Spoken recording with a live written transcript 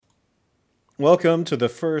Welcome to the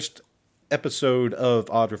first episode of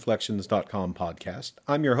OddReflections.com podcast.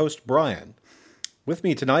 I'm your host, Brian. With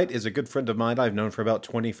me tonight is a good friend of mine I've known for about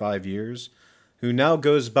 25 years, who now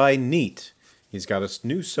goes by Neat. He's got a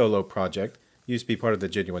new solo project. He used to be part of the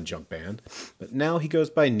Genuine Junk Band, but now he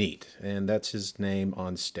goes by Neat, and that's his name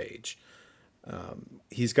on stage.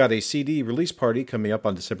 He's got a CD release party coming up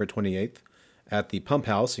on December 28th at the Pump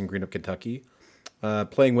House in Greenup, Kentucky.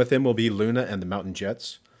 Playing with him will be Luna and the Mountain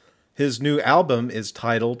Jets. His new album is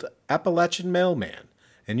titled Appalachian Mailman,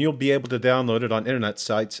 and you'll be able to download it on internet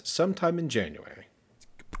sites sometime in January.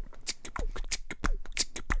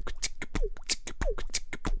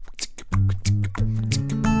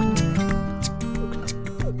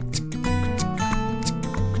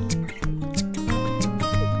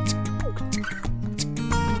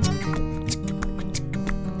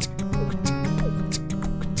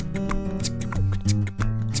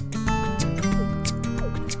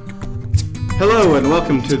 Hello and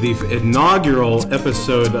welcome to the inaugural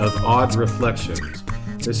episode of Odd Reflections.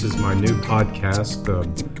 This is my new podcast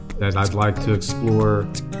that I'd like to explore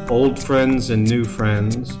old friends and new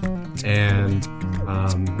friends and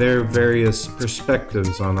their various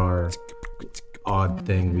perspectives on our odd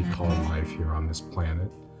thing we call life here on this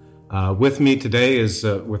planet. With me today is,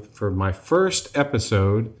 for my first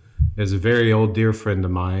episode, is a very old dear friend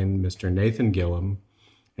of mine, Mr. Nathan Gillum,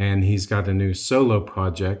 and he's got a new solo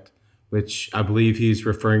project, which I believe he's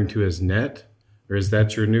referring to as Net, or is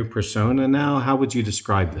that your new persona now? How would you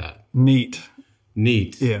describe that? Neat.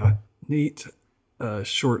 Yeah, Neat,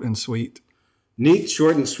 short and sweet. Neat,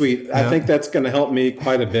 short and sweet. Yeah. I think that's going to help me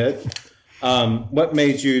quite a bit. What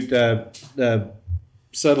made you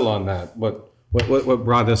settle on that? What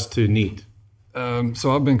brought us to Neat?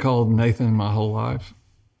 So I've been called Nathan my whole life,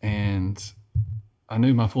 and I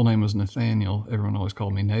knew my full name was Nathaniel. Everyone always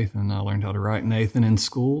called me Nathan. I learned how to write Nathan in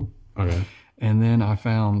school. Okay. And then I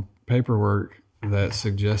found paperwork that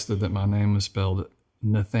suggested that my name was spelled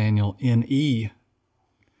Nathaniel, N-E.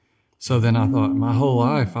 So then I thought, my whole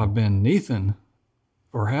life I've been Nathan,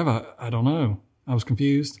 or have I? I don't know. I was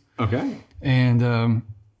confused. Okay. And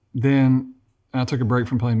then I took a break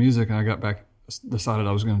from playing music, and I got back, decided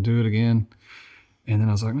I was going to do it again. And then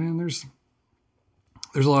I was like, man, there's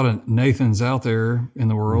a lot of Nathans out there in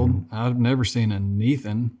the world. Mm-hmm. I've never seen a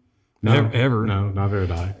Nathan. No, ever. No, neither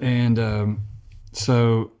did I. And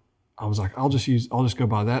so I was like, I'll just go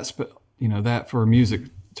by that, that for music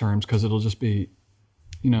terms, because it'll just be,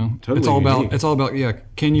 totally it's all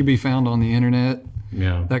about, can you be found on the internet?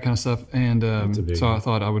 Yeah. That kind of stuff. And so I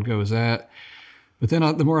thought I would go as that. But then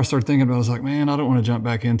the more I started thinking about it, I was like, man, I don't want to jump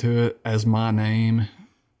back into it as my name.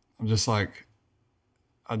 I'm just like,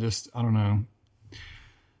 I don't know.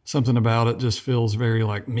 Something about it just feels very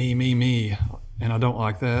like me. And I don't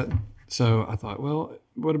like that. So I thought, well,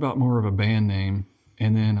 what about more of a band name?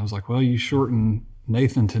 And then I was like, well, you shorten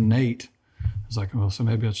Nathan to Nate. I was like, well, so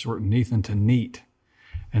maybe I'd shorten Nathan to Neat.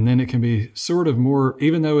 And then it can be sort of more,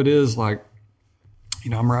 even though it is like,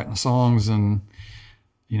 I'm writing songs and,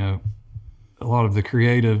 a lot of the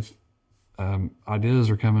creative ideas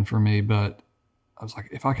are coming from me. But I was like,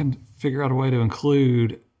 if I can figure out a way to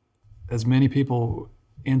include as many people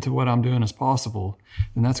into what I'm doing as possible,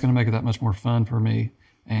 then that's going to make it that much more fun for me.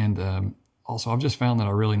 And also, I've just found that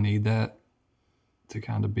I really need that to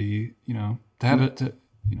kind of be, to have it to,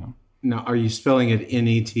 Now, are you spelling it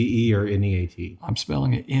N-E-T-E or N-E-A-T? I'm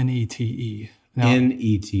spelling it N-E-T-E. Now,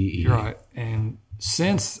 N-E-T-E. Right. And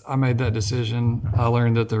since I made that decision, I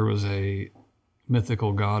learned that there was a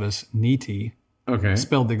mythical goddess, Niti,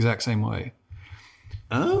 spelled the exact same way.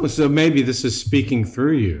 Oh, so maybe this is speaking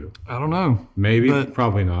through you. I don't know. Maybe,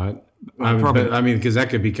 probably not. Because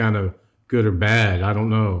that could be kind of good or bad. I don't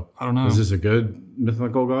know. Is this a good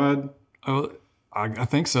mythical god? Oh, I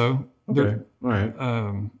think so. Okay. All right.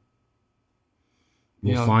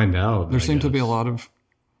 We'll find out. There seem to be a lot of...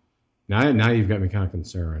 Now you've got me kind of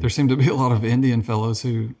concerned. There seem to be a lot of Indian fellows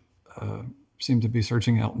who seem to be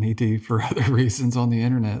searching out Niti for other reasons on the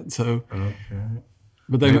internet. So... Okay.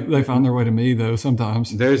 But they found their way to me though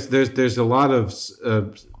sometimes. There's a lot of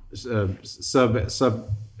sub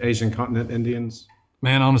Asian continent Indians.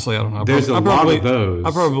 Man, honestly, I don't know. There's a lot of those. I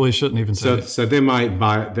probably shouldn't even say it. So they might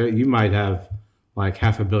you might have like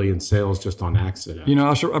 500 million sales just on accident.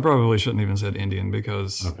 I probably shouldn't even said Indian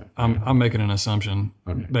because I'm making an assumption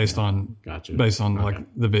based on like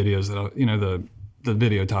the videos that the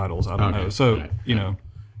video titles. I don't know. So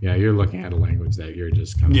Yeah, you're looking at a language that you're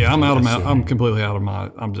just kind of... I'm completely out of my...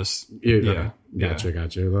 I'm just... Gotcha.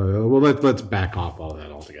 Well, let's back off all that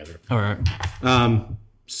altogether. All right. I'm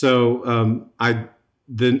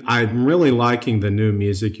really liking the new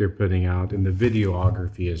music you're putting out, and the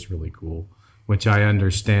videography is really cool. which I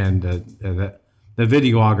understand that the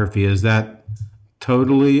videography, is that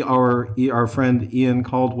totally our friend Ian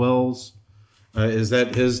Caldwell's? Is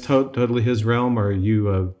that totally his realm? Or are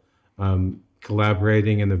you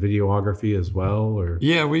collaborating in the videography as well? Or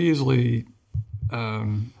yeah, we usually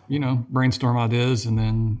brainstorm ideas and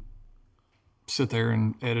then sit there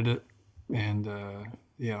and edit it, and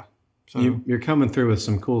yeah. So you're coming through with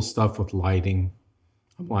some cool stuff with lighting.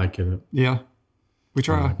 I'm liking it. Yeah, we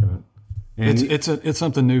try. I'm liking it. And it's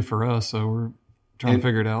something new for us, so we're trying to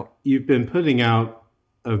figure it out. You've been putting out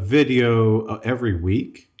a video every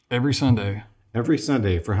week? Every Sunday. Every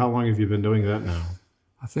Sunday. For how long have you been doing that now?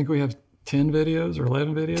 I think we have 10 videos or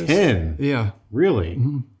 11 videos. 10? Yeah. Really?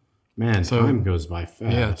 Mm-hmm. Man, time goes by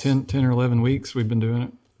fast. Yeah, 10 or 11 weeks we've been doing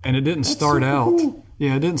it. And it didn't start out. Cool.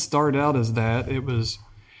 Yeah, it didn't start out as that. It was,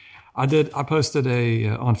 I posted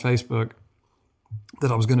on Facebook that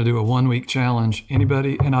I was going to do a 1-week challenge.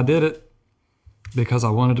 Anybody, and I did it because I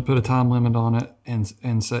wanted to put a time limit on it and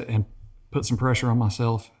put some pressure on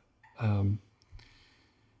myself.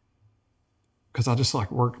 Because I just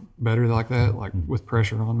work better like that, with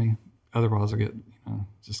pressure on me. Otherwise I get,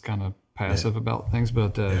 just kind of passive about things.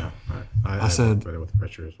 But I said, better with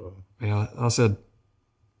pressure as well. Yeah, I said,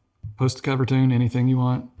 post a cover tune, anything you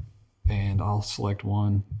want, and I'll select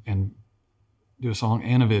one and do a song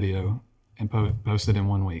and a video and post it in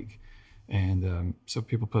 1 week. And so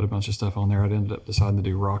people put a bunch of stuff on there. I ended up deciding to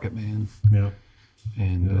do Rocket Man. Yeah.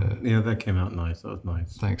 And that came out nice. That was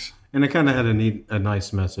nice. Thanks. And it kind of had a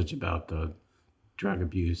nice message about drug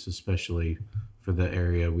abuse, especially for the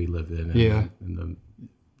area we live in, and the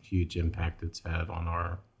huge impact it's had on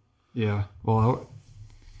our. Yeah. Well,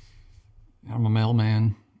 I'm a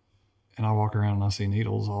mailman, and I walk around and I see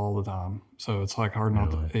needles all the time. So it's hard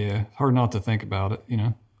not to think about it,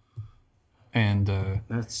 And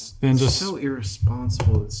that's then just so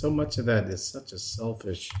irresponsible. So much of that is such a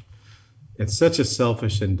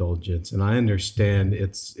selfish indulgence, and I understand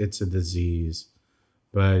it's a disease,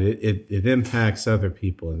 but it impacts other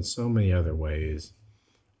people in so many other ways.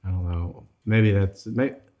 I don't know. Maybe that's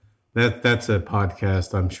a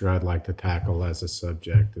podcast I'm sure I'd like to tackle as a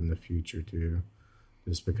subject in the future too,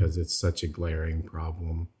 just because it's such a glaring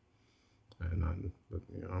problem. And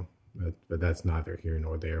but that's neither here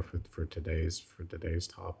nor there for today's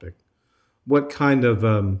topic. What kind of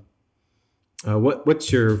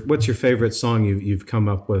what's your favorite song you've come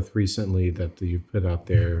up with recently that you've put out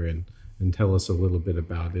there, and tell us a little bit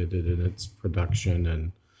about it and its production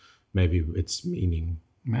and maybe its meaning.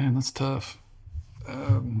 Man, that's tough.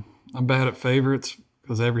 I'm bad at favorites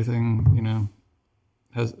because everything,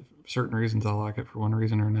 has certain reasons I like it for one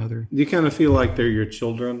reason or another. Do you kind of feel like they're your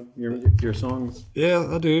children, your songs? Yeah,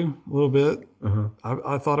 I do a little bit.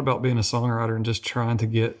 I thought about being a songwriter and just trying to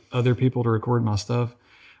get other people to record my stuff,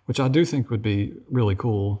 which I do think would be really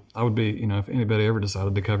cool. I would be, if anybody ever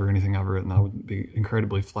decided to cover anything I've written, I would be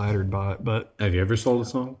incredibly flattered by it. But have you ever sold a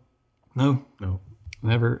song? No,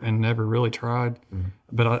 never really tried. Mm-hmm.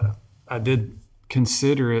 But I did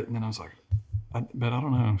consider it, and then I was like, but I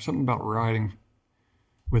don't know, something about writing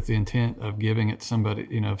with the intent of giving it to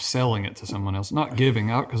somebody, of selling it to someone else, not giving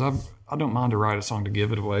out, because I don't mind to write a song to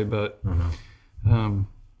give it away, but I don't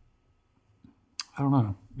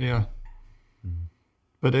know. Yeah. Mm-hmm.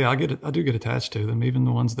 But yeah, I do get attached to them, even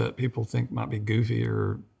the ones that people think might be goofy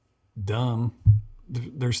or dumb.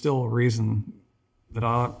 There's still a reason that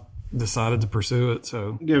I decided to pursue it.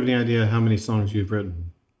 So, do you have any idea how many songs you've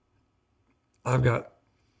written? I've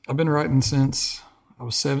been writing since I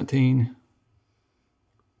was 17.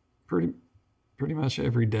 Pretty much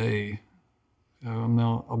every day.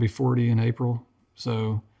 I'll be 40 in April,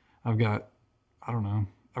 so I've got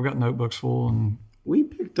notebooks full. And we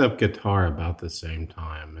picked up guitar about the same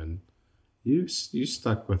time, and you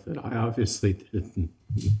stuck with it. I obviously didn't.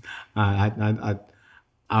 I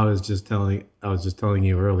was just telling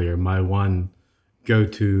you earlier, my one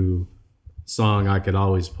go-to song I could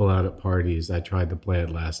always pull out at parties. I tried to play it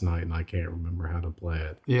last night, and I can't remember how to play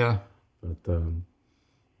it. Yeah,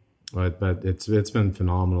 but it's been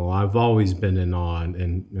phenomenal. I've always been in awe,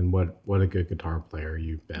 and what a good guitar player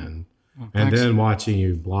you've been. And then watching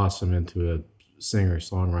you blossom into a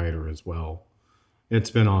singer-songwriter as well. It's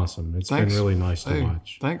been awesome. It's been really nice to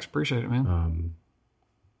watch. Thanks. Appreciate it, man.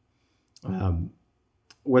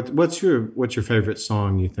 What's your favorite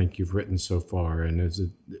song you think you've written so far? And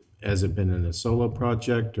has it been in a solo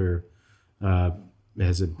project, or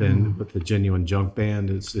has it been with the Genuine Junk Band?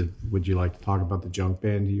 Would you like to talk about the Junk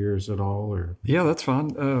Band of yours at all? Or yeah, that's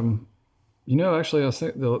fine. Actually, I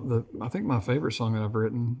think my favorite song that I've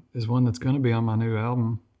written is one that's going to be on my new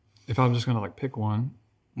album. If I'm just going to pick one,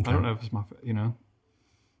 okay. I don't know if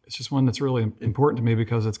it's it's just one that's really important to me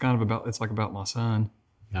because it's kind of it's like about my son.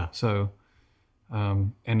 Yeah. So,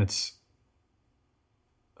 and it's,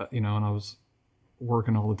 and I was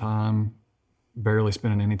working all the time, barely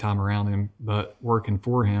spending any time around him, but working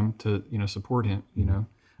for him to, support him,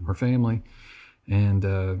 our family. And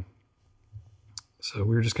so we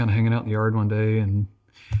were just kind of hanging out in the yard one day, and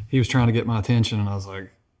he was trying to get my attention, and I was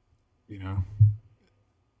like,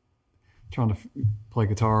 trying to play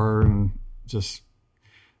guitar and just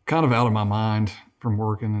kind of out of my mind from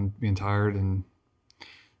working and being tired, and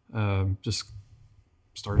just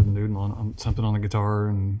started noodling on something on the guitar,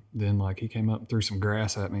 and then like he came up and threw some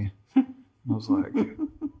grass at me. I was like,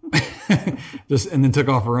 and then took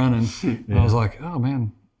off running. And I was like, oh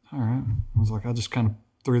man, all right. I was like, I just kind of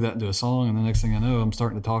threw that into a song, and the next thing I know, I'm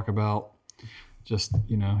starting to talk about just,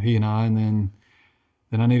 he and I, and then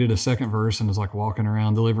I needed a second verse, and was like walking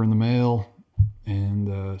around delivering the mail,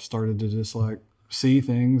 and started to just like see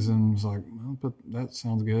things, and was like, well, but that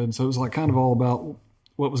sounds good. And so it was like kind of all about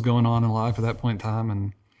what was going on in life at that point in time,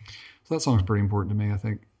 and so that song's pretty important to me, I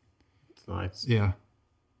think. It's nice. Yeah,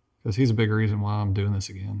 because he's a big reason why I'm doing this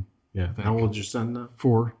again. Yeah. How old's your son now?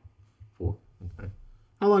 4. Okay.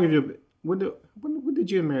 How long have you? When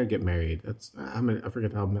did you and Mary get married? That's I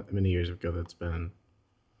forget how many years ago that's been.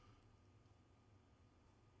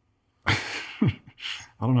 I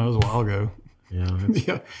don't know. It was a while ago. Yeah.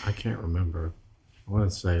 Yeah. I can't remember. I want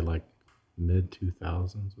to say like mid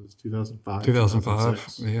 2000s. Was it 2005?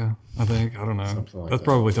 2005. Yeah, I think. I don't know. Something like That's that.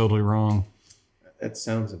 probably totally wrong. That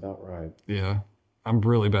sounds about right. Yeah. I'm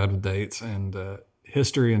really bad with dates and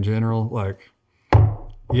history in general. Like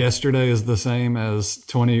yesterday is the same as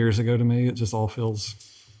 20 years ago to me. It just all feels.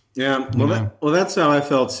 Yeah. Well, that's how I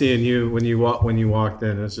felt seeing you when you walked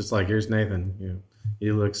in. It's just like, here's Nathan.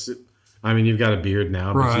 He looks. I mean, you've got a beard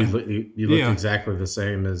now, but right. you look exactly the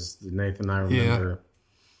same as the Nathan I remember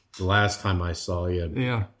the last time I saw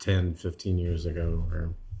you 10, 15 years ago.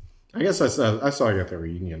 Or I guess I saw you at the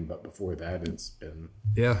reunion, but before that, it's been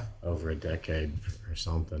over a decade or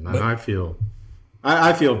something. And I feel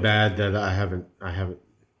bad that I haven't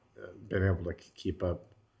been able to keep up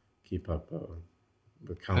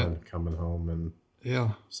with coming home and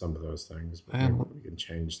some of those things. But maybe we can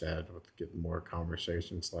change that with getting more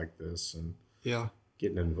conversations like this and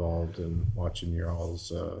getting involved and watching your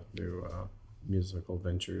all's new musical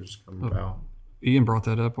ventures come about. Ian brought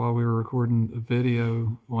that up while we were recording a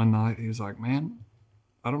video one night. He was like, man,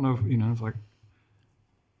 I don't know if, it's like,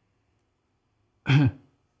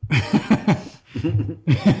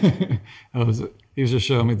 he was just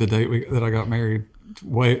showing me the date that I got married,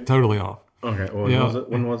 totally off. Okay.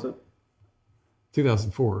 When was it?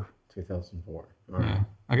 2004. 2004. All right. Yeah.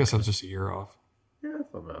 I guess I was just a year off. Yeah,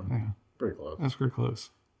 that's not bad. Yeah. Pretty close. That's pretty close.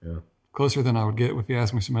 Yeah. Closer than I would get if you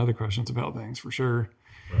asked me some other questions about things, for sure.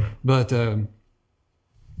 Right. But I don't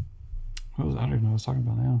even know what I was talking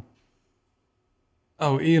about now.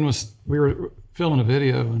 Oh, we were filming a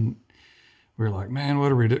video, and we were like, man,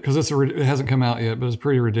 what are we doing? Because it hasn't come out yet, but it's a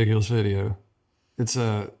pretty ridiculous video. It's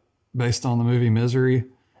based on the movie Misery.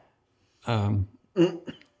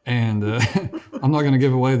 And I'm not going to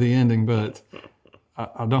give away the ending, but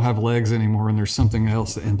I don't have legs anymore, and there's something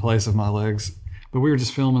else in place of my legs. But we were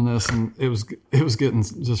just filming this, and it was getting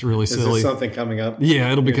just really silly. Is there something coming up?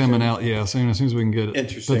 Yeah, it'll be coming out. Yeah, as soon as we can get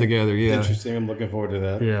it put together. Yeah, interesting. I'm looking forward to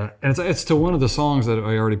that. Yeah, and it's to one of the songs that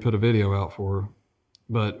I already put a video out for,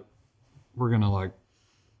 but we're gonna like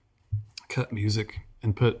cut music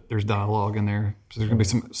and there's dialogue in there, so there's gonna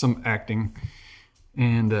be some acting,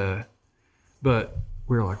 and but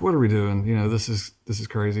we were like, what are we doing? This is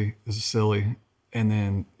crazy. This is silly. And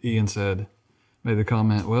then Ian made the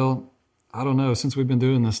comment, well, I don't know. Since we've been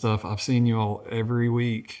doing this stuff, I've seen you all every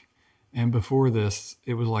week. And before this,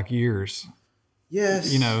 it was like years.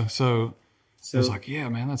 Yes. So it was like, yeah,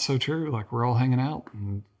 man, that's so true. Like, we're all hanging out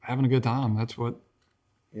and having a good time. That's what.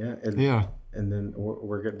 Yeah. And then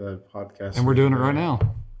we're getting the podcast. And we're doing it right now.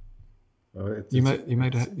 Well,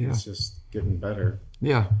 it's just getting better.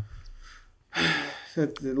 Yeah.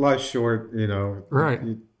 Life's short, Right.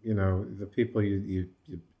 The people you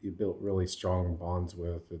built really strong bonds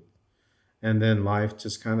with, and then life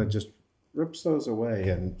just kind of just rips those away,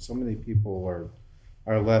 and so many people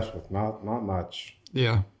are left with not much.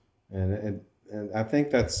 Yeah. And I think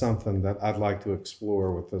that's something that I'd like to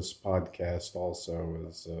explore with this podcast also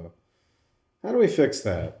is how do we fix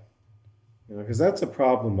that? Because that's a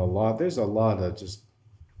problem a lot. There's a lot of just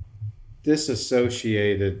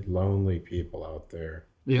disassociated, lonely people out there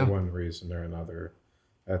for one reason or another,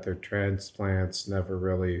 that their transplants never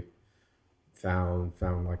really found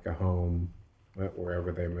like a home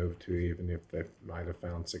wherever they moved to, even if they might have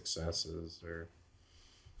found successes, or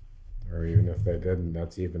or even if they didn't,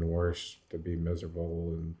 that's even worse, to be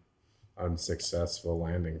miserable and unsuccessful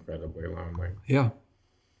and incredibly lonely. Yeah.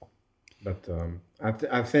 But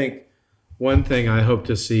I think one thing I hope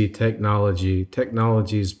to see,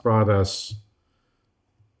 technology's brought us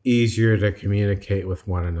easier to communicate with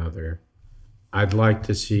one another. I'd like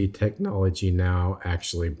to see technology now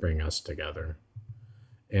actually bring us together.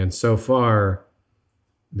 And so far,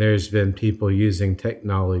 there's been people using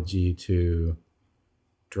technology to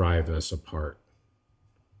drive us apart.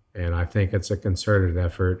 And I think it's a concerted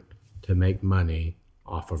effort to make money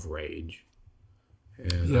off of rage.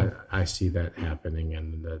 And I see that happening,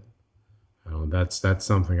 and that's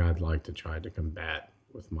something I'd like to try to combat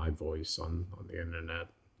with my voice on the internet.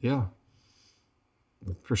 Yeah,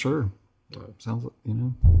 for sure. Sounds like,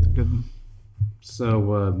 good.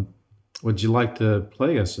 So, would you like to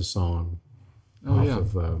play us a song? Oh,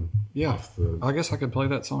 yeah. I guess I could play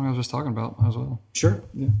that song I was just talking about as well. Sure.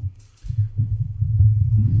 Yeah.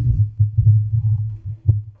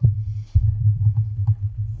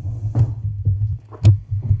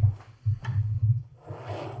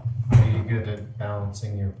 Are you good at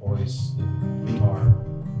balancing your voice and guitar?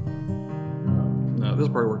 No, this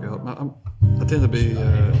will probably work out. I tend to be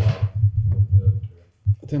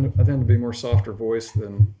I tend to be more softer voice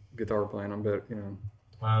than guitar playing. I'm better, Then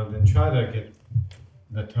try to get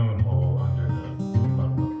the tone hole under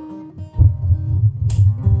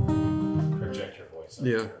the project your voice.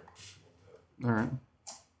 Yeah. All right. Do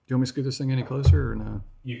you want me to scoot this thing any closer or no?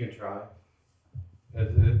 You can try.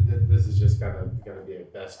 This is just gonna be a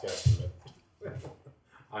best guesstimate.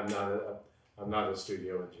 I'm not a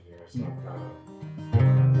studio engineer, so I'm kind of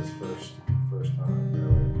doing that this first time,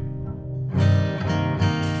 really.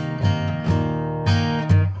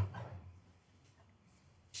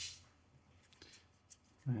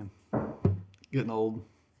 Man, getting old.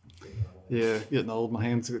 Yeah, getting old. My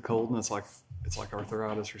hands get cold, and it's like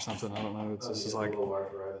arthritis or something. I don't know. It's just like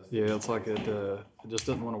it's like it just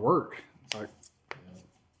doesn't want to work. It's like.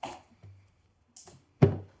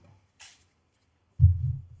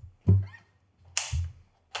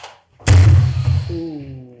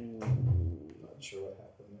 Not sure what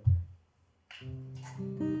happened there.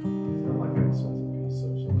 It's like an expensive piece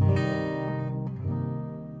of something.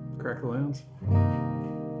 Crack the lens.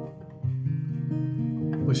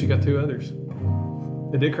 At least you got two others.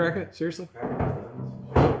 It did crack it? Seriously?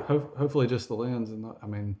 Hopefully just the lens and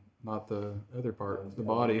not the other part, the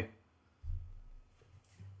body.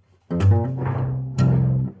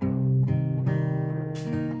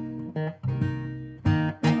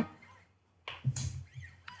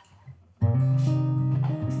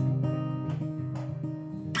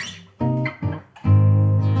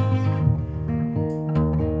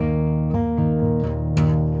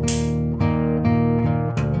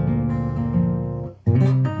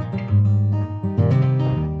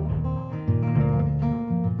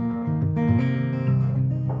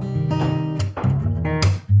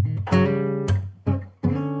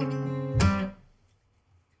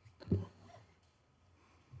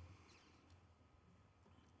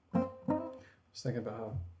 Thinking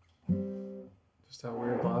about how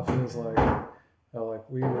weird life is, how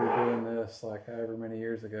we were doing this however many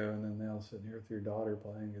years ago, and then now sitting here with your daughter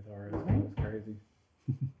playing guitar is crazy.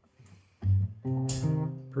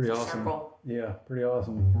 Pretty awesome. Circle. Yeah, pretty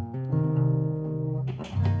awesome.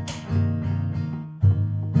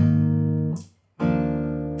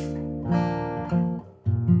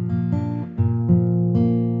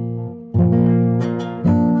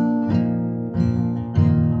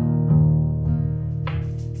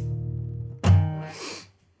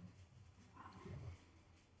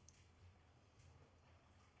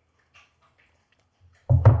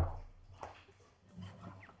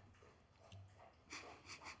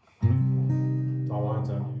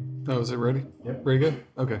 Oh, is it ready? Yep. Very good?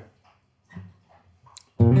 Okay.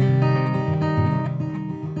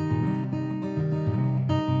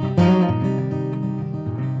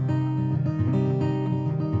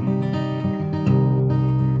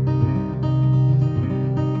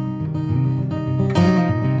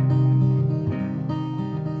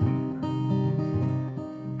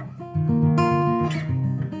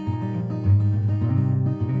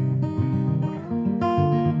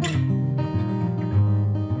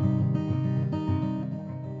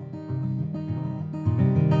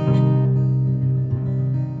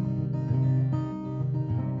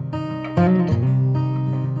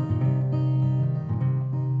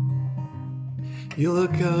 You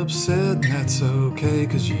look upset, and that's okay,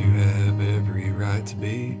 'cause you have every right to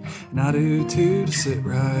be. And I do too, to sit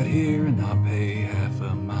right here and not pay half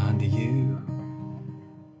a mind to you.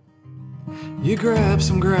 You grab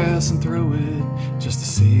some grass and throw it, just to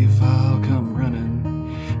see if I'll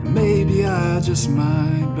just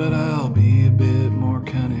might, but I'll be a bit more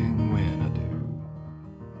cunning when I do.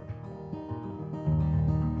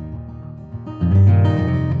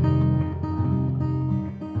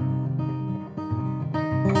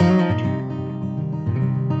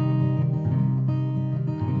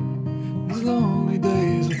 These lonely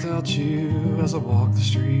days without you as I walk the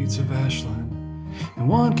streets of Ashland, and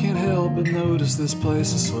one can't help but notice this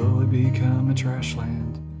place has slowly become a trash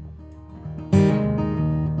land.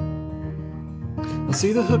 I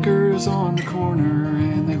see the hookers on the corner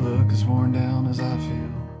and they look as worn down as I feel.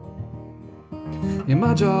 Yeah,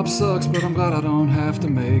 my job sucks, but I'm glad I don't have to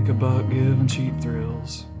make a buck giving cheap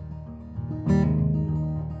thrills.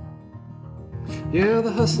 Yeah,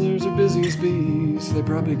 the hustlers are busy as bees, they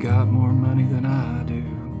probably got more money than I do.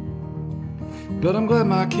 But I'm glad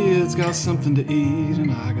my kids got something to eat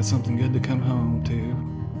and I got something good to come home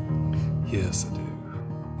to. Yes, I do.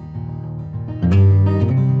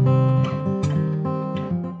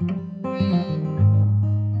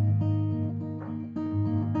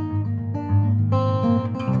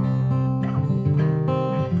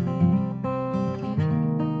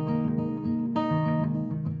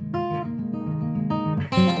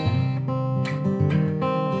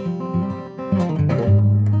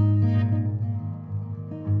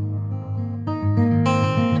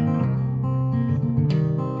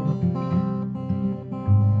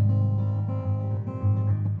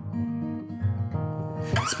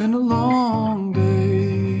 It's been a long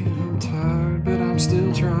day, I'm tired, but I'm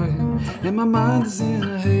still trying. And my mind is in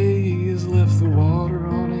a haze, left the water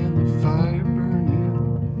on and the fire burning.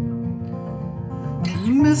 I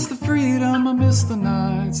miss the freedom, I miss the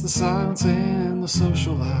nights, the silence and the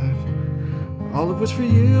social life. All of which for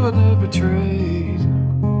you I never trade.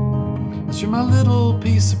 'Cause you're my little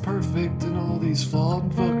piece of perfect in all these flawed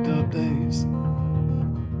and fucked up days.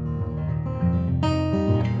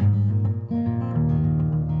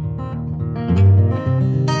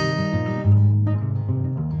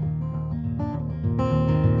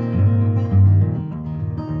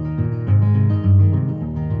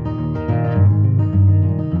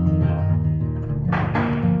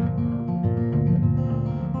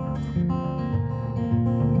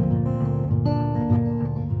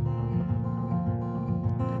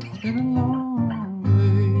 Been a long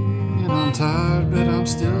day, and I'm tired, but I'm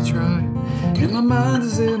still trying. And my mind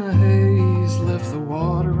is in a haze, left the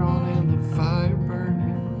water on and the fire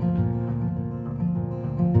burning.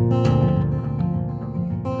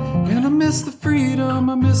 And I miss the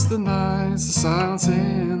freedom, I miss the nights, the silence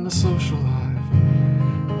and the social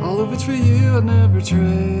life. All of it's for you, I never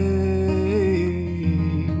trade.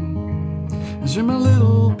 'Cause you're my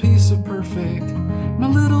little piece of perfect. My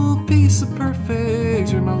little piece of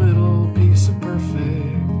perfect, you're my little piece of perfect.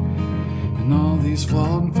 In all these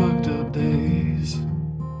flawed and fucked up days.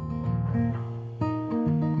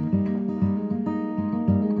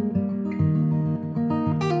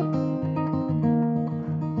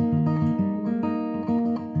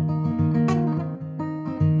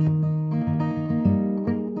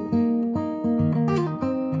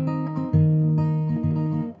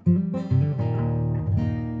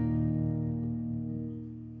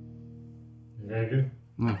 Very good.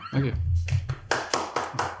 No, thank you.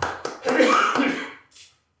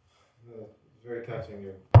 Very touching.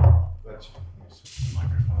 Let's the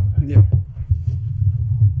microphone back. Yeah.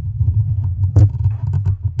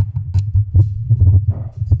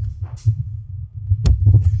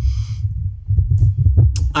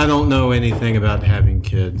 I don't know anything about having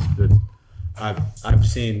kids, but I've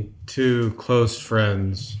seen two close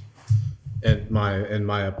friends in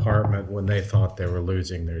my apartment when they thought they were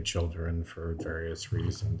losing their children for various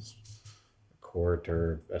reasons, a court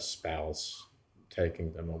or a spouse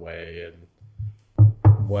taking them away, and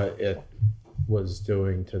what it was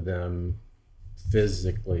doing to them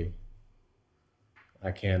physically.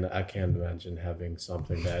 I can't imagine having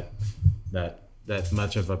something that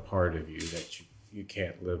much of a part of you that you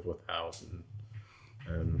can't live without,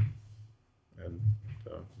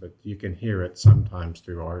 but you can hear it sometimes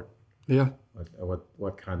through art. Yeah.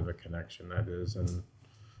 What kind of a connection that is, and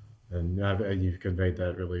you've conveyed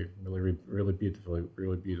that really beautifully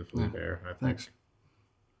Yeah. there. I think. Thanks.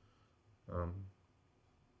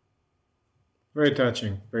 Very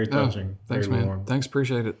touching. Very touching. Thanks, very man. warm. Thanks,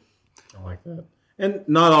 appreciate it. I like that. And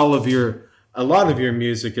not a lot of your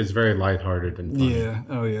music is very lighthearted and funny. Yeah.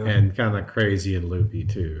 Oh, yeah. And kind of crazy and loopy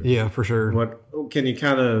too. Yeah, for sure. What can you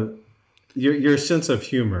kind of your sense of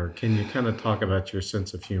humor? Can you kind of talk about your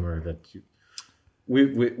sense of humor that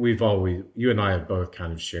we've always, you and I have both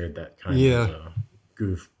kind of shared that kind of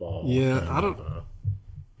goofball. Yeah, I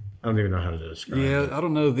don't even know how to describe it. Yeah, I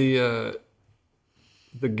don't know.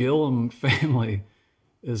 the Gillum family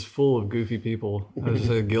is full of goofy people. I would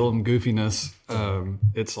say Gillum goofiness.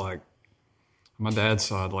 It's like my dad's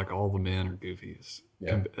side, like all the men are goofies.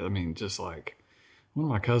 Yeah. I mean, just like one of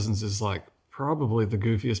my cousins is like probably the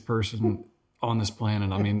goofiest person on this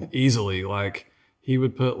planet. I mean, easily. Like he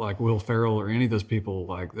would put like Will Ferrell or any of those people,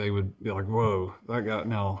 like they would be like, whoa, that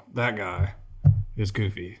guy is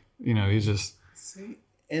goofy. You know, he's just. See,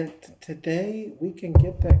 and today we can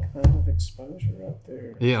get that kind of exposure out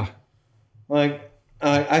there. Yeah. Like,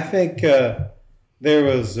 I think there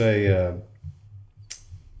was a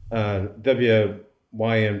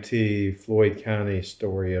WYMT Floyd County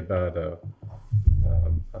story about a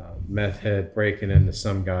meth head breaking into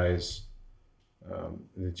some guy's.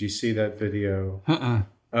 Did you see that video?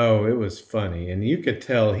 Oh, it was funny, and you could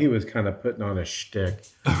tell he was kind of putting on a shtick.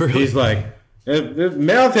 Oh, really? He's like, if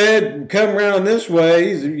meth head come around this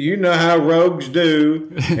way, you know how rogues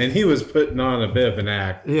do, and he was putting on a bit of an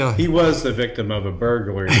act. Yeah, he was the victim of a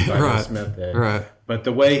burglary by this meth head. Right. But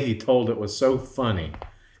the way he told it was so funny,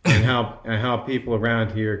 and how people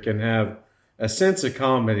around here can have a sense of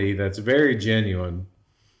comedy that's very genuine.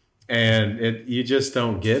 And you just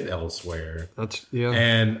don't get elsewhere.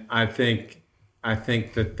 And I think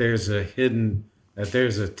that there's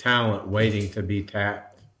a talent waiting to be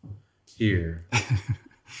tapped here.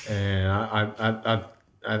 And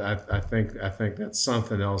I think that's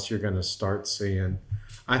something else you're going to start seeing.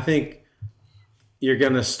 I think you're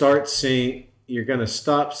going to stop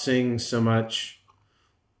seeing so much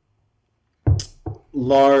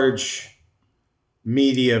large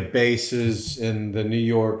media bases in the New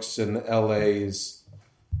Yorks and the LAs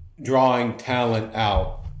drawing talent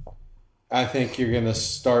out. I think you're going to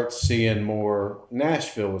start seeing more.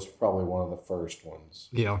 Nashville was probably one of the first ones.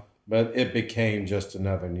 Yeah. But it became just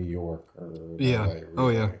another New York or yeah. LA, really. Oh,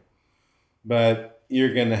 yeah. But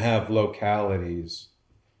you're going to have localities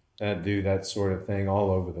that do that sort of thing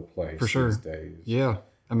all over the place for sure. These days. Yeah.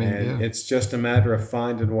 I mean, it's just a matter of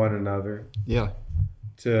finding one another. Yeah.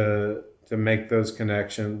 To make those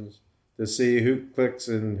connections, to see who clicks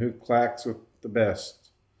and who clacks with the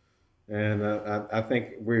best. And I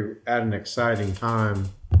think we're at an exciting time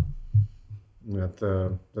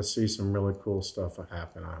to see some really cool stuff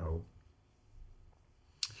happen, I hope.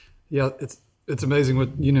 Yeah, it's amazing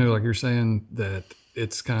what, you know, like you're saying, that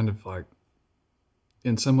it's kind of like,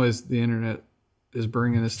 in some ways, the internet is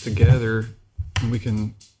bringing us together and we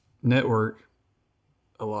can network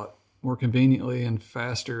a lot more conveniently and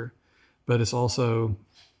faster. But it's also,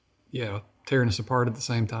 tearing us apart at the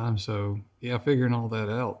same time. So, figuring all that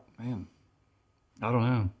out, man, I don't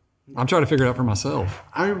know. I'm trying to figure it out for myself.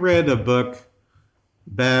 I read a book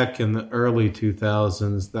back in the early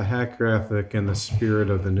 2000s, The Hacker Ethic and the Spirit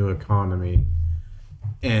of the New Economy.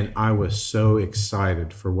 And I was so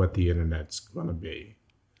excited for what the internet's going to be.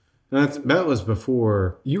 And that was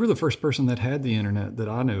before. You were the first person that had the internet that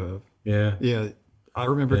I knew of. Yeah. Yeah. I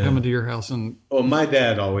remember coming to your house and... Well, my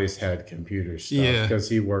dad always had computer stuff because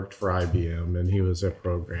he worked for IBM and he was a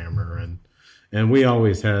programmer. And we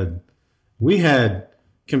always had... We had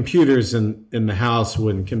computers in the house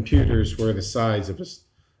when computers were the size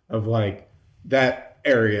of like that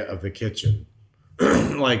area of the kitchen.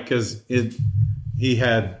 Like, because his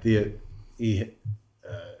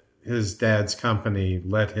dad's company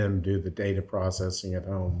let him do the data processing at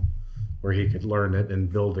home, where he could learn it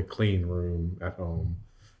and build a clean room at home.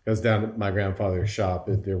 Because down at my grandfather's shop,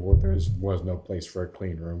 there was no place for a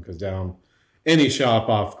clean room, because down any shop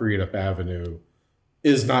off Greenup Avenue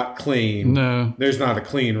is not clean. No. There's not a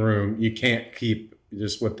clean room. You can't keep,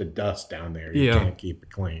 just with the dust down there, you can't keep it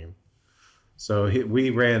clean. So we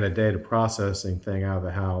ran a data processing thing out of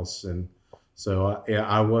the house. And so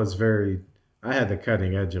I had the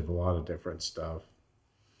cutting edge of a lot of different stuff.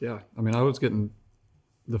 Yeah. I mean, I was getting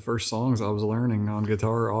the first songs I was learning on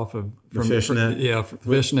guitar off of Fishnet.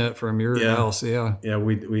 Fishnet from your house. Yeah. Yeah.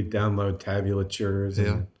 We download tablatures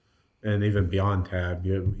and even beyond tab.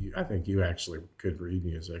 I think you actually could read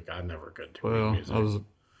music. I never could read music.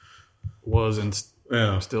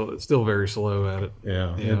 I still very slow at it.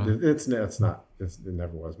 Yeah. It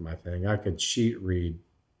never was my thing. I could sheet read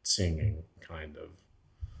singing, kind of.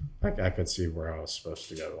 Like I could see where I was supposed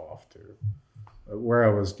to go off to. But where I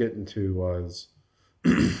was getting to was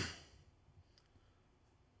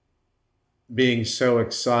being so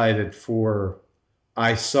excited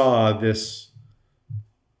I saw this,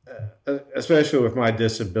 especially with my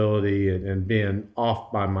disability and being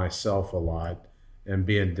off by myself a lot and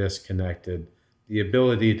being disconnected, the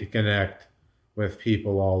ability to connect with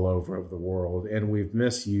people all over the world, and we've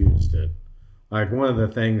misused it. Like, one of the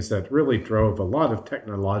things that really drove a lot of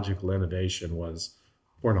technological innovation was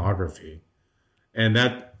pornography. And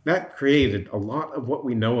that created a lot of what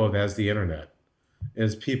we know of as the internet,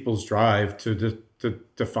 is people's drive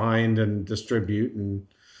to find and distribute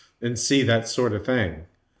and see that sort of thing.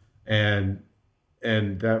 And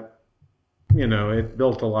that, it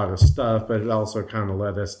built a lot of stuff, but it also kind of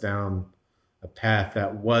led us down a path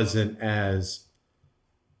that wasn't as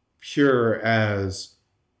pure as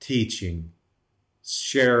teaching,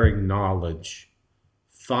 sharing knowledge,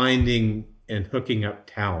 finding and hooking up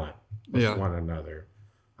talent with one another.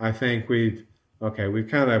 I think we've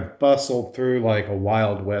kind of bustled through like a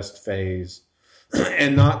Wild West phase,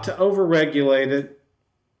 and not to overregulate it,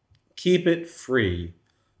 keep it free,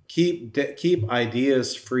 keep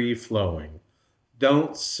ideas free flowing.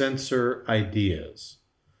 Don't censor ideas.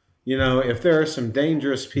 If there are some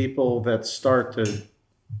dangerous people that start to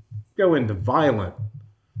go into violent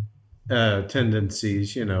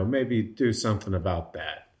tendencies, maybe do something about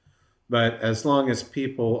that. But as long as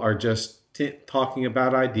people are just talking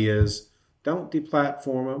about ideas, don't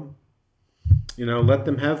deplatform them. Let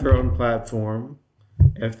them have their own platform.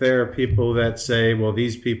 If there are people that say, well,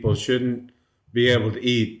 these people shouldn't be able to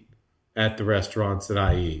eat at the restaurants that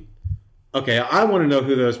I eat. Okay, I want to know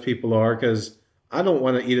who those people are, because I don't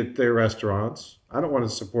want to eat at their restaurants. I don't want to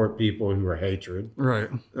support people who are hatred. Right.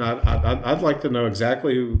 I'd like to know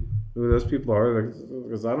exactly who those people are,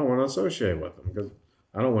 because I don't want to associate with them, because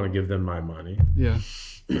I don't want to give them my money. Yeah.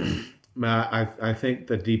 I think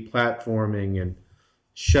the deplatforming and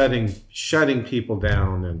shutting people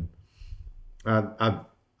down, and I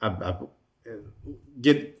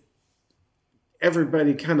get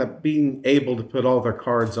everybody kind of being able to put all their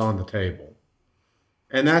cards on the table.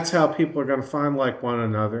 And that's how people are going to find one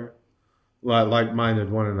another, like-minded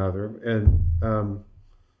one another, and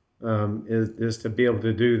is to be able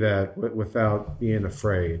to do that without being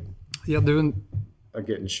afraid. Yeah, of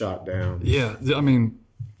getting shot down. Yeah, I mean,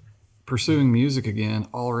 pursuing music again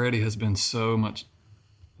already has been so much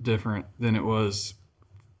different than it was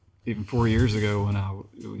even 4 years ago when I,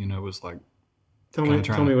 was like. Tell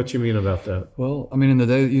me what you mean about that. Well, I mean, in the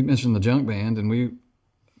day you mentioned the junk band, and we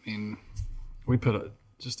put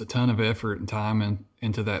just a ton of effort and time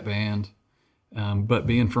into that band. But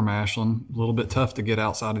being from Ashland, a little bit tough to get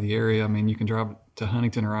outside of the area. I mean, you can drive to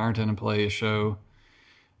Huntington or Ironton and play a show,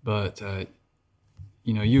 but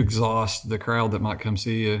you exhaust the crowd that might come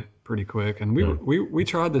see you pretty quick. And we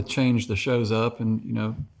tried to change the shows up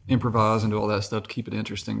and improvise and do all that stuff to keep it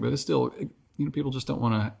interesting. But it's still, people just don't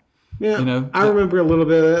want to. Yeah, I remember a little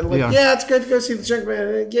bit of that. It's good to go see the junk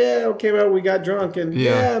band. Yeah, okay, well, we got drunk, and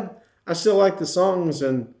I still like the songs,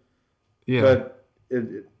 but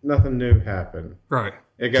nothing new happened. Right.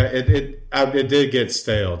 It did get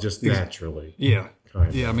stale just naturally. Yeah.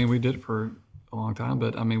 Yeah, I mean, we did it for a long time,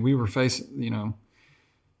 but I mean, we were facing,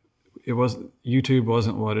 YouTube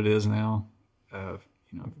wasn't what it is now.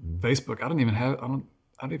 Facebook, I don't even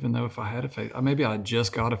know if I had a Facebook. Maybe I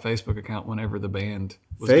just got a Facebook account whenever the band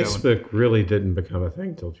was Facebook going. Really didn't become a thing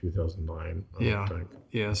until 2009.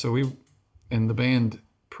 Yeah. So the band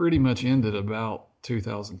pretty much ended about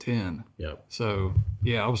 2010. Yeah. So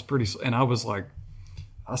I was and I was like,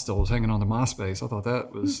 I still was hanging on to MySpace. I thought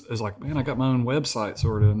that was like, man, I got my own website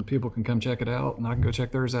sort of, and people can come check it out, and I can go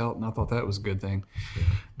check theirs out, and I thought that was a good thing. Yeah.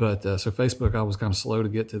 But so Facebook, I was kind of slow to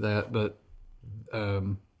get to that, but.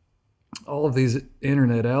 All of these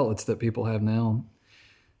internet outlets that people have now.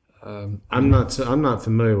 I'm not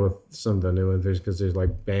familiar with some of the new ones because there's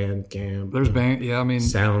like Bandcamp. There's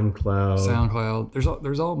SoundCloud.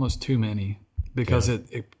 There's almost too many because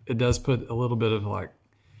it does put a little bit of like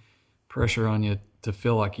pressure on you to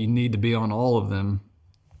feel like you need to be on all of them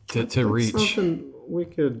to reach. Something we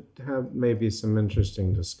could have maybe some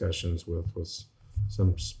interesting discussions with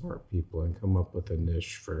some smart people and come up with a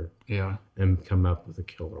niche and come up with a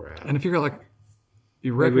killer app. And if you're like,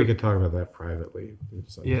 maybe we could talk about that privately.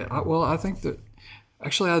 Yeah, I think that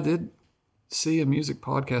actually I did see a music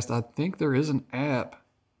podcast. I think there is an app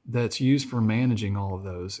that's used for managing all of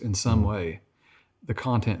those in some way, the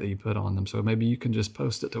content that you put on them. So maybe you can just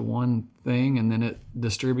post it to one thing and then it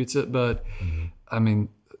distributes it. But I mean,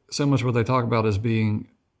 so much what they talk about is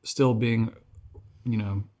still being,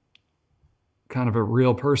 kind of a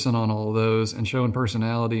real person on all of those and showing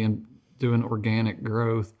personality and doing organic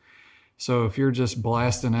growth. So if you're just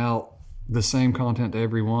blasting out the same content to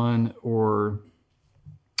everyone, or,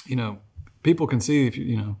 people can see if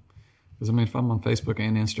because I mean, if I'm on Facebook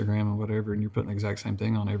and Instagram and whatever, and you're putting the exact same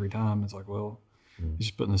thing on every time, it's like, well, you're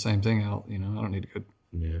just putting the same thing out. I don't need to go.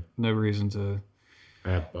 Yeah. No reason to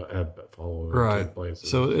add followers. Right. Places.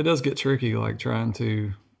 So it does get tricky, like trying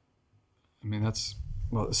to. I mean,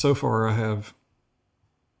 so far I have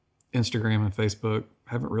Instagram and Facebook.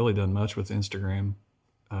 Haven't really done much with Instagram.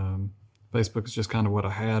 Facebook is just kind of what I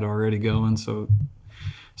had already going, so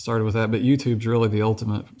started with that. But YouTube's really the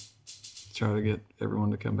ultimate. Try to get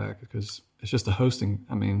everyone to come back because it's just the hosting.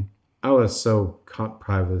 I mean, I was so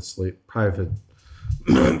private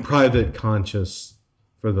conscious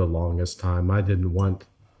for the longest time. I didn't want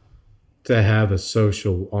to have a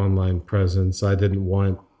social online presence. I didn't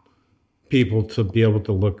want people to be able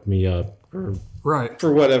to look me up or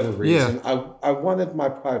for whatever reason. Yeah. I wanted my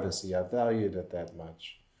privacy. I valued it that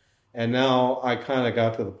much. And now I kind of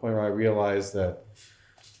got to the point where I realized that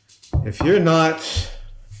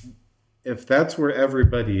if that's where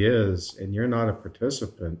everybody is and you're not a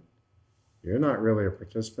participant, you're not really a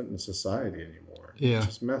participant in society anymore. Yeah. It's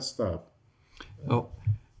just messed up. Well,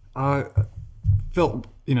 I felt,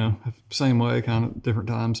 same way kind of different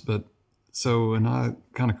times. But so when I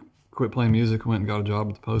kind of quit playing music, went and got a job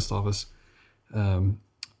at the post office, I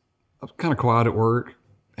was kind of quiet at work,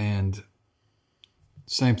 and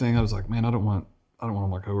same thing. I was like, man, I don't want all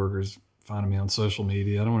my coworkers finding me on social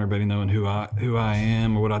media. I don't want everybody knowing who I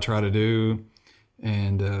am or what I try to do.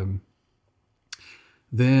 And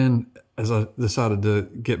then as I decided to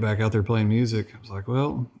get back out there playing music, I was like,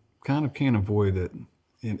 well, kind of can't avoid it.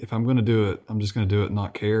 And if I'm going to do it, I'm just going to do it and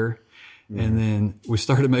not care. Mm-hmm. And then we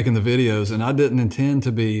started making the videos, and I didn't intend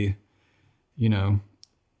to be, in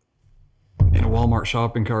a Walmart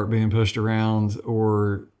shopping cart being pushed around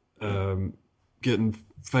or getting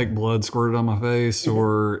fake blood squirted on my face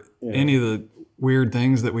or any of the weird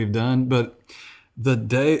things that we've done. But the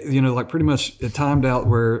day, pretty much it timed out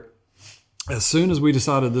where as soon as we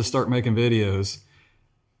decided to start making videos,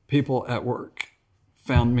 people at work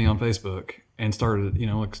found me on Facebook and started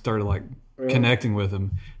connecting with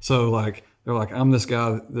them. So they're like, I'm this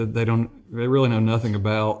guy that they really know nothing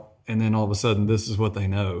about. And then all of a sudden this is what they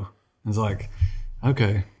know. It's like,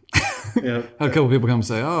 okay. Yeah. Had a couple people come and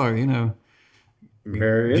say, oh,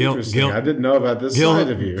 very interesting. I didn't know about this side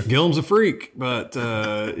of you. Gilm's a freak, but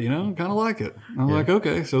kind of like it. I'm like,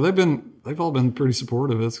 okay. So they've all been pretty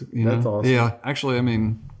supportive. It's That's awesome. Yeah, actually, I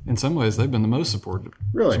mean, in some ways, they've been the most supportive.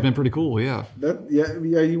 Really, it's been pretty cool. Yeah.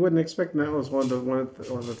 You wouldn't expect that was one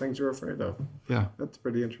of the things you were afraid of. Yeah, that's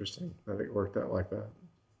pretty interesting that it worked out like that.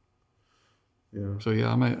 Yeah. So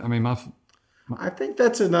yeah, I think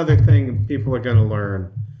that's another thing people are going to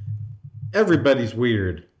learn. Everybody's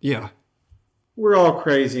weird. Yeah. We're all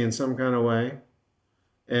crazy in some kind of way.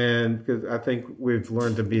 And because I think we've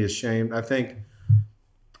learned to be ashamed. I think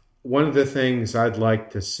one of the things I'd like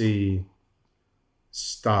to see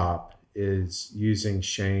stop is using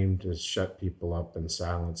shame to shut people up and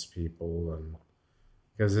silence people. And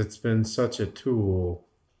because it's been such a tool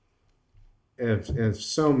in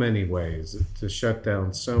so many ways to shut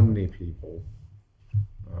down so many people.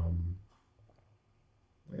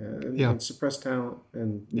 And suppress talent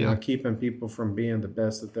and keeping people from being the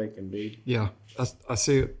best that they can be. Yeah, I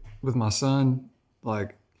see it with my son.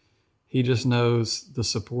 Like, he just knows the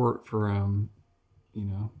support from,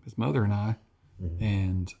 his mother and I,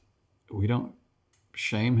 and we don't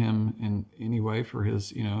shame him in any way for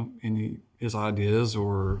his, his ideas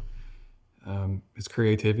or his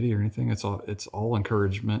creativity or anything. It's all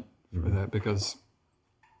encouragement for that, because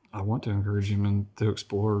I want to encourage him and to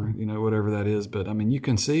explore, whatever that is. But I mean, you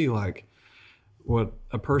can see what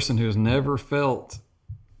a person who's never felt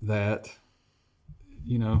that,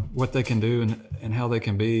 what they can do and how they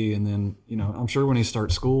can be. And then, I'm sure when he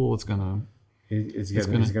starts school, he's going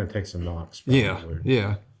to take some knocks. Probably.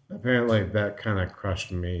 Yeah. Apparently that kind of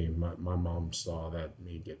crushed me. My mom saw that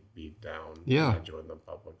me get beat down. Yeah. When I joined the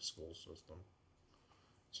public school system.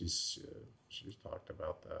 She's talked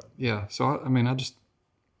about that. Yeah. So, I just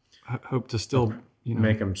hope to still,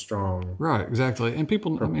 make them strong. Right, exactly. And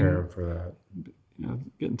people prepare them for that.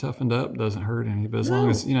 Getting toughened up doesn't hurt any, but as long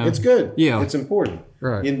as it's good. Yeah, it's important.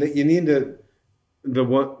 Right. You need to.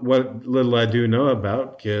 What little I do know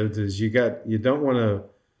about kids is you don't want to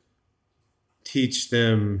teach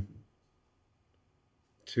them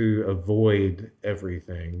to avoid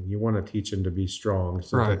everything. You want to teach them to be strong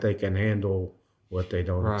so that they can handle what they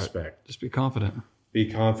don't expect. Just be confident. Be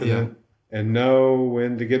confident. Yeah. And know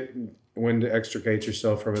when to extricate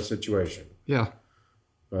yourself from a situation. Yeah.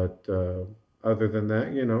 But other than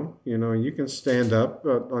that, you can stand up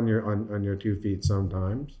on your 2 feet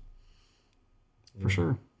sometimes. For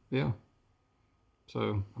sure. Yeah.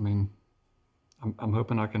 So, I'm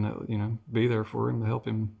hoping I can, be there for him to help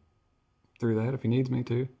him through that if he needs me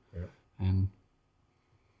to. Yeah. And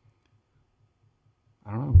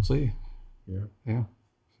I don't know. We'll see. Yeah. Yeah.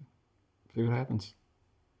 See what happens.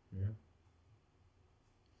 Yeah.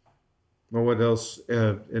 Well, what else?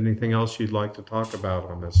 Anything else you'd like to talk about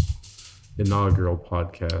on this inaugural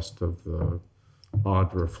podcast of the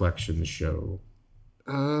Odd Reflections show?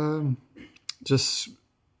 Is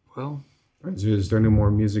there any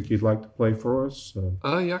more music you'd like to play for us? Yeah,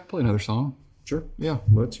 I can play another song. Sure. Yeah.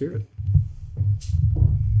 Let's hear it.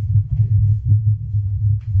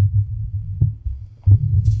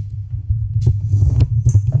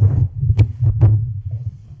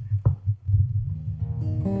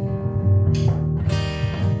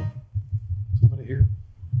 Somebody here?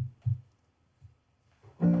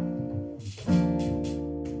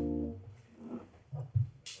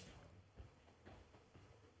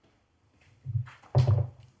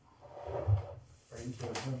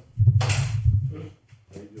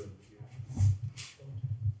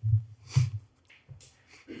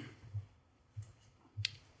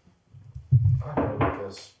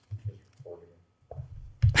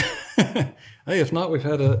 Hey, if not, we've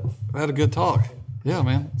had a good talk. Yeah,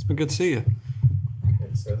 man, it's been good to see you.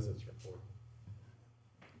 It says it's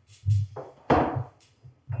recording.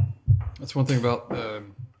 That's one thing about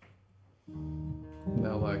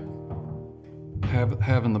like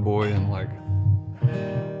having the boy and like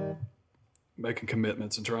making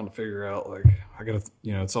commitments and trying to figure out like I gotta,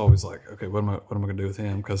 it's always like, okay, what am I gonna do with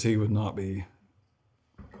him? Because he would not be.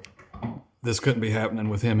 This couldn't be happening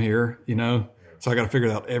with him here, So I got to figure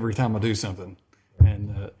it out every time I do something,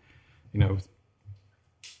 and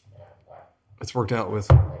it's worked out with,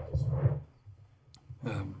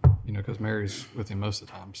 because Mary's with him most of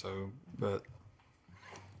the time. So, but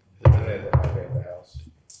the house.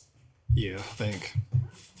 Yeah, I think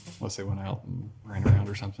unless they went out and ran around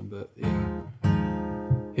or something. But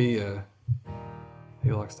yeah,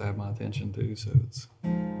 he likes to have my attention too. So it's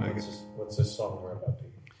what's this song we're about to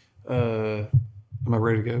hear? Am I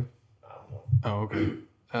ready to go? Oh, okay.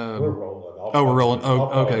 We're rolling. We're rolling.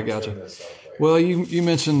 Oh, okay, gotcha. Well, you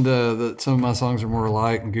mentioned that some of my songs are more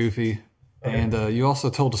light and goofy, and you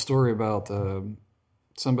also told a story about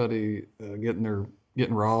somebody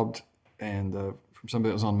getting robbed and from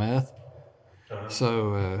somebody that was on meth. Uh-huh.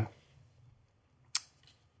 So,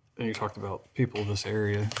 and you talked about people of this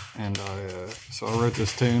area, and so I wrote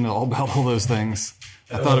this tune all about all those things.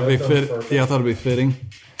 I thought it'd be fit. Yeah, I thought it'd be fitting.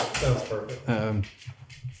 Sounds perfect.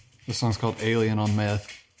 The song's called Alien on Meth.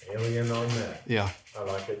 Alien on Meth. Yeah. I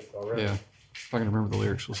like it already. Yeah. If I can remember the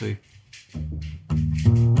lyrics, we'll see.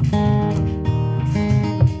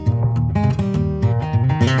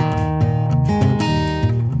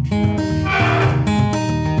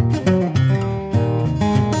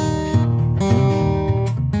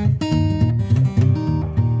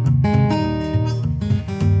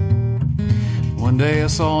 One day I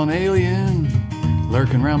saw an alien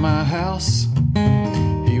lurking around my house.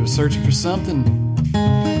 He was searching for something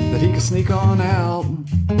that he could sneak on out.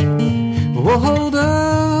 Well, hold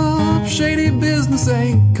up, shady business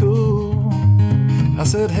ain't cool. I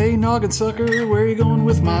said, hey, noggin sucker, where you going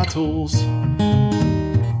with my tools?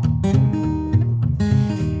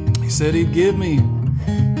 He said he'd give me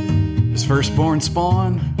his firstborn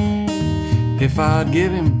spawn if I'd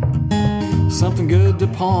give him something good to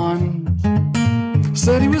pawn.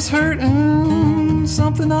 Said he was hurting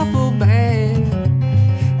something awful bad.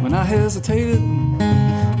 When I hesitated,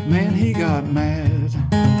 man, he got mad.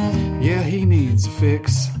 Yeah, he needs a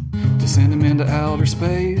fix to send him into outer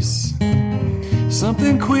space.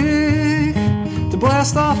 Something quick to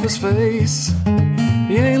blast off his face.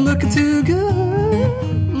 He ain't looking too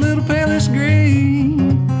good, little palish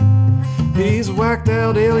green. He's a whacked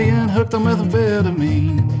out alien hooked on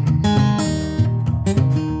methamphetamine.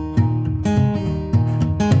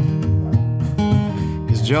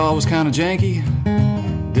 His jaw was kind of janky,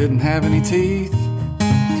 didn't have any teeth.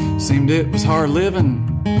 Seemed it was hard living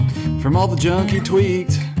from all the junk he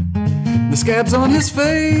tweaked. The scabs on his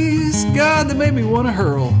face, God, they made me want to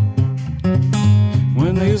hurl.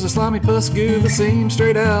 When they use a slimy pus goo that seems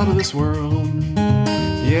straight out of this world.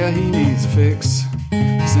 Yeah, he needs a fix,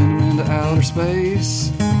 send him into outer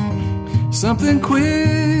space. Something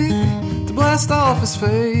quick to blast off his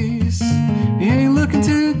face. He ain't looking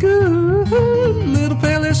too good, little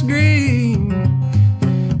palish green.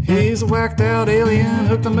 He's a whacked out alien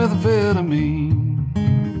hooked on methamphetamine.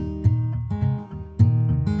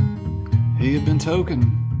 He had been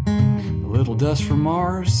token a little dust from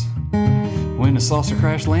Mars when a saucer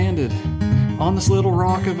crash landed on this little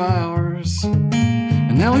rock of ours.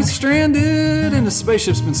 And now he's stranded and the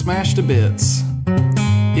spaceship's been smashed to bits.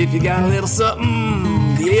 If you got a little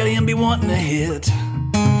something the alien be wanting to hit.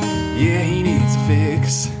 Yeah, he needs a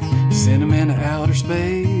fix, send him into outer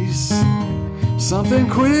space. Something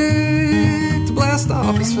quick to blast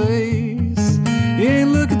off his face. He ain't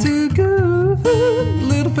looking too good,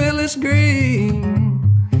 little palish green.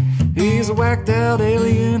 He's a whacked out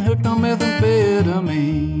alien hooked on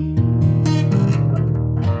methamphetamine.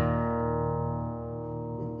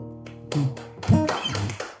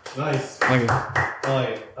 Nice. Thank you. I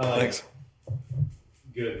like Thanks.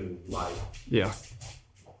 Good and light. Yeah.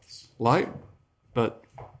 Light, but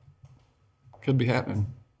could be happening.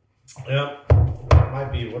 Yeah. That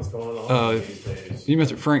might be what's going on these days. You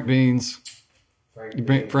mentioned Frank Beans.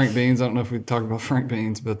 Frank Beans. I don't know if we talked about Frank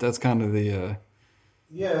Beans, but that's kind of the...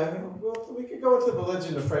 Yeah, well, we could go into the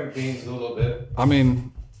legend of Frank Beans a little bit. I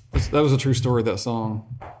mean, that was a true story, that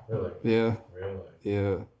song. Really? Yeah. Really?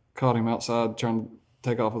 Yeah. Caught him outside trying to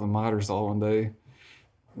take off with a miters all one day.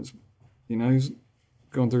 He's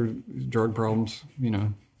going through drug problems.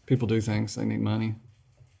 People do things. They need money.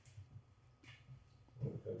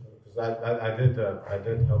 Because I did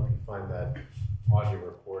help you find that audio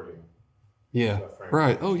recording. Yeah.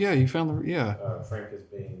 Right. Oh yeah, you found Frank is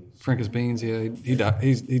Beans. Frank is Beans. Yeah, he died.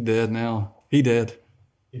 He's dead now. He dead.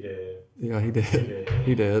 He did. Yeah, he did.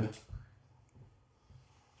 He did.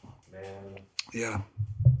 Man. Yeah.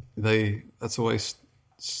 That's the way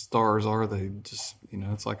stars are. They just,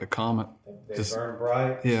 it's like a comet. They just burn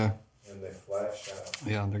bright. Yeah. And they flash out.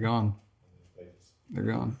 Yeah, they're gone. They're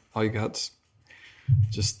gone. All you got's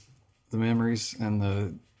just the memories and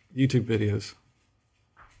the YouTube videos.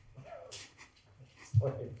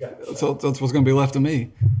 That's what's going to be left of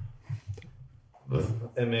me.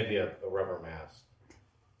 And maybe a rubber mask.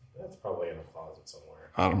 That's probably in a closet somewhere.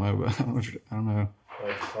 I don't know, but I don't know. Why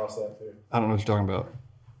did you toss that too? I don't know what you're talking about.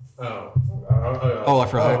 Oh, like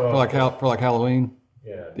for like Halloween.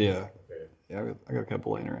 Yeah. Yeah. Okay. Yeah, I got a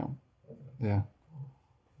couple laying around. Yeah.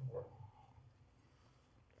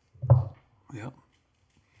 Yeah.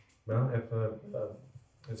 Well,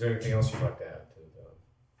 is there anything else you'd like to add to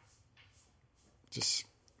just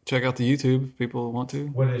check out the YouTube if people want to.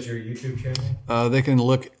 What is your YouTube channel? They can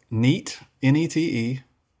look Neat, Nete,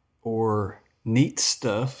 or Neat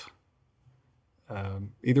Stuff.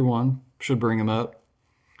 Either one should bring them up.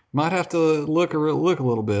 Might have to look a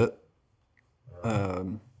little bit.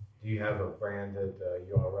 Do you have a branded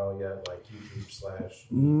URL yet, like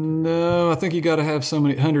YouTube/? No, I think you got to have so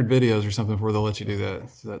many 100 videos or something before they'll let you do that.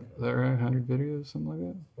 Is that right? 100 videos, something like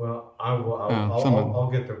that. Well,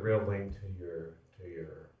 I'll get the real link to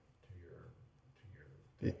your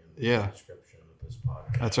thing in the description of this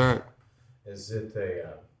podcast. That's right. Is it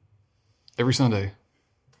every Sunday?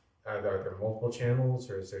 Are there multiple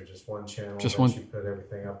channels, or is there just one channel you put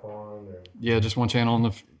everything up on? Or? Yeah, just one channel on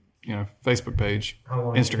the Facebook page. How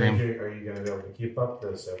long Instagram. Are you going to be able to keep up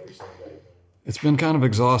this every Sunday? It's been kind of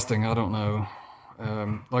exhausting. I don't know.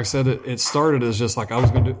 Like I said, it started as just like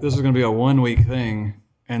this was going to be a 1 week thing,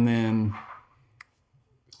 and then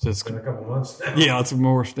it's been a couple months now. Yeah, it's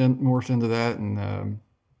morphed into that, and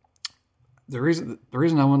the reason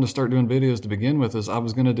I wanted to start doing videos to begin with is I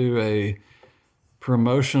was going to do a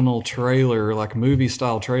promotional trailer, like movie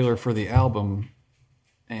style trailer for the album,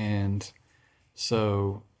 and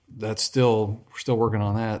so we're still working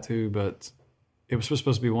on that too. But it was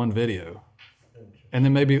supposed to be one video, and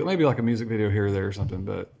then maybe like a music video here or there or something.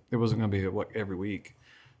 But it wasn't going to be every week.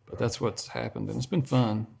 But that's what's happened, and it's been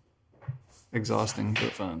fun, exhausting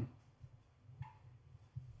but fun.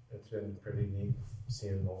 It's been pretty neat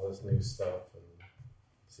seeing all this new stuff and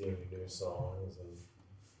seeing new songs and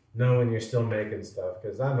knowing you're still making stuff,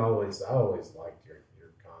 because I always liked your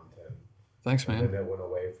content. Thanks, man. And then it went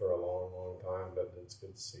away for a long time, but it's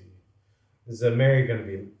good to see. Is Mary going to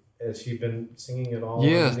be? Has she been singing at all?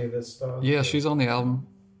 Yeah. On any of this stuff? Yeah, she's on the album.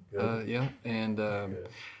 Good. Yeah, and Good.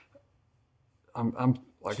 I'm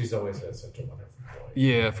like, she's always had such a wonderful voice.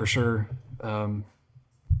 Yeah, for sure.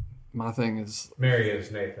 My thing is, Mary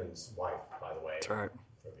is Nathan's wife, by the way. That's right.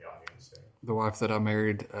 For the audience there. The wife that I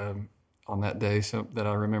married on that day, so that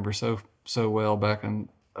I remember so well back in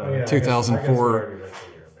 2004.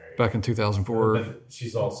 Back in 2004. But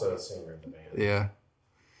she's also a singer in the band. Yeah.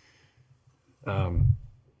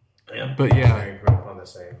 Yeah. But yeah, Mary grew up on the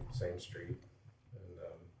same street,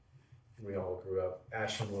 and we all grew up.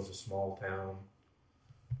 Ashland was a small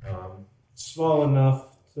town, small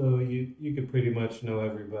enough so you could pretty much know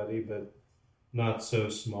everybody, but not so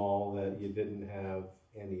small that you didn't have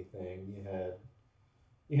anything.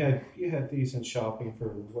 You had decent shopping for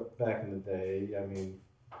what back in the day. I mean,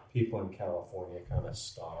 people in California kind of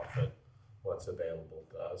scoff at what's available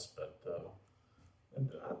to us, but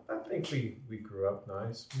I think we grew up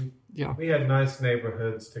nice. We had nice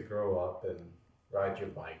neighborhoods to grow up and ride your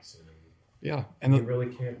bikes in. Yeah, and you really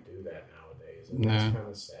can't do that nowadays. And that's kind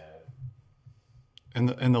of sad.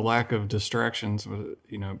 And the lack of distractions, the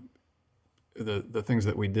things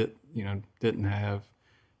that we didn't have.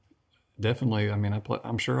 definitely, I mean,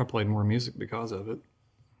 I'm sure I played more music because of it.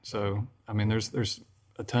 So, I mean, there's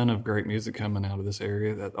a ton of great music coming out of this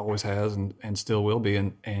area that always has and still will be.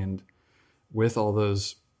 And with all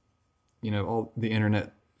those, all the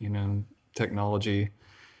internet, technology,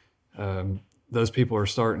 those people are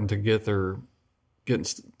starting to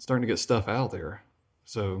starting to get stuff out there.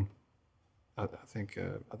 So I think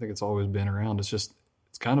it's always been around. It's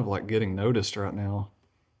kind of like getting noticed right now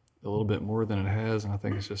a little bit more than it has. And I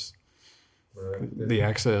think it's just the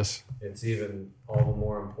access. It's even all the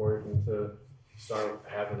more important to start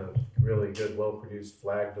having a really good, well-produced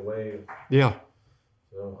flag to wave. Yeah.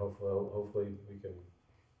 So hopefully we can,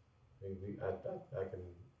 I can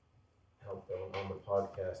help on the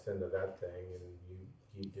podcast into that thing, and you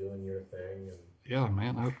keep doing your thing. And yeah,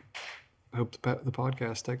 man, I hope the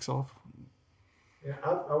podcast takes off. Yeah,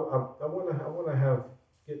 I want to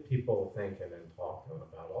get people thinking and talking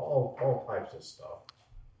about all types of stuff.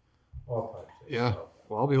 All types of stuff.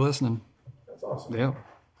 Well, I'll be listening. That's awesome. Yeah.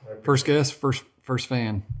 First guest, first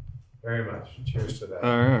fan. Very much. Cheers to that.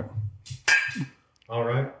 All right. All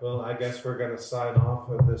right. Well, I guess we're going to sign off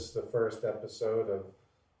of the first episode of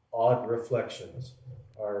Odd Reflections.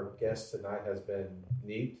 Our guest tonight has been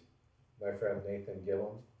Neat, my friend Nathan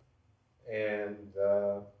Gillum. And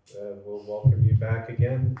we'll welcome you back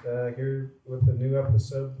again here with a new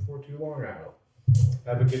episode before too long, I hope.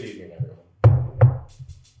 Have a good evening, everyone.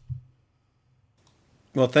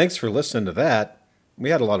 Well, thanks for listening to that. We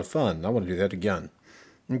had a lot of fun. I want to do that again.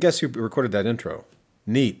 And guess who recorded that intro?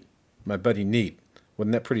 Neat. My buddy Neat.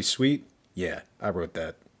 Wasn't that pretty sweet? Yeah, I wrote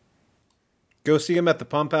that. Go see him at the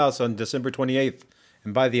Pump House on December 28th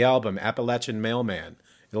and buy the album Appalachian Mailman.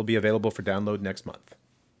 It'll be available for download next month.